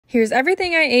Here's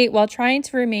everything I ate while trying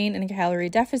to remain in a calorie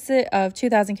deficit of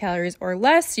 2,000 calories or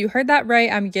less. You heard that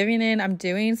right. I'm giving in. I'm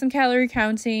doing some calorie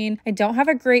counting. I don't have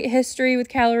a great history with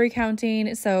calorie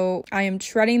counting, so I am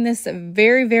treading this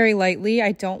very, very lightly.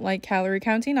 I don't like calorie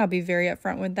counting. I'll be very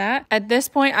upfront with that. At this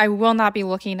point, I will not be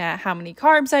looking at how many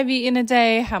carbs I've eaten a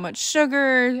day, how much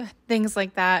sugar, things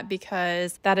like that,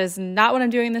 because that is not what I'm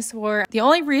doing this for. The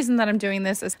only reason that I'm doing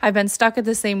this is I've been stuck at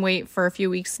the same weight for a few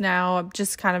weeks now. I've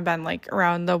just kind of been like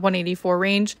around the 184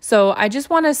 range. So I just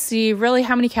want to see really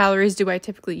how many calories do I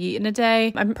typically eat in a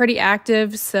day. I'm pretty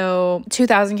active, so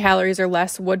 2,000 calories or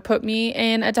less would put me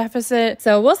in a deficit.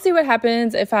 So we'll see what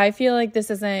happens. If I feel like this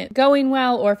isn't going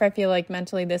well, or if I feel like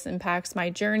mentally this impacts my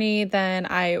journey, then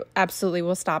I absolutely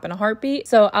will stop in a heartbeat.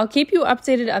 So I'll keep you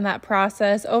updated on that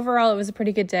process. Overall, it was a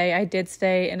pretty good day. I did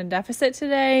stay in a deficit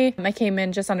today. I came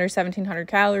in just under 1,700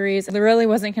 calories. I really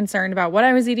wasn't concerned about what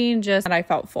I was eating, just that I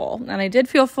felt full. And I did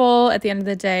feel full at the end of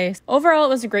the day. Overall, it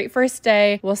was a great first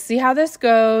day. We'll see how this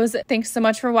goes. Thanks so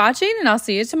much for watching, and I'll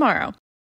see you tomorrow.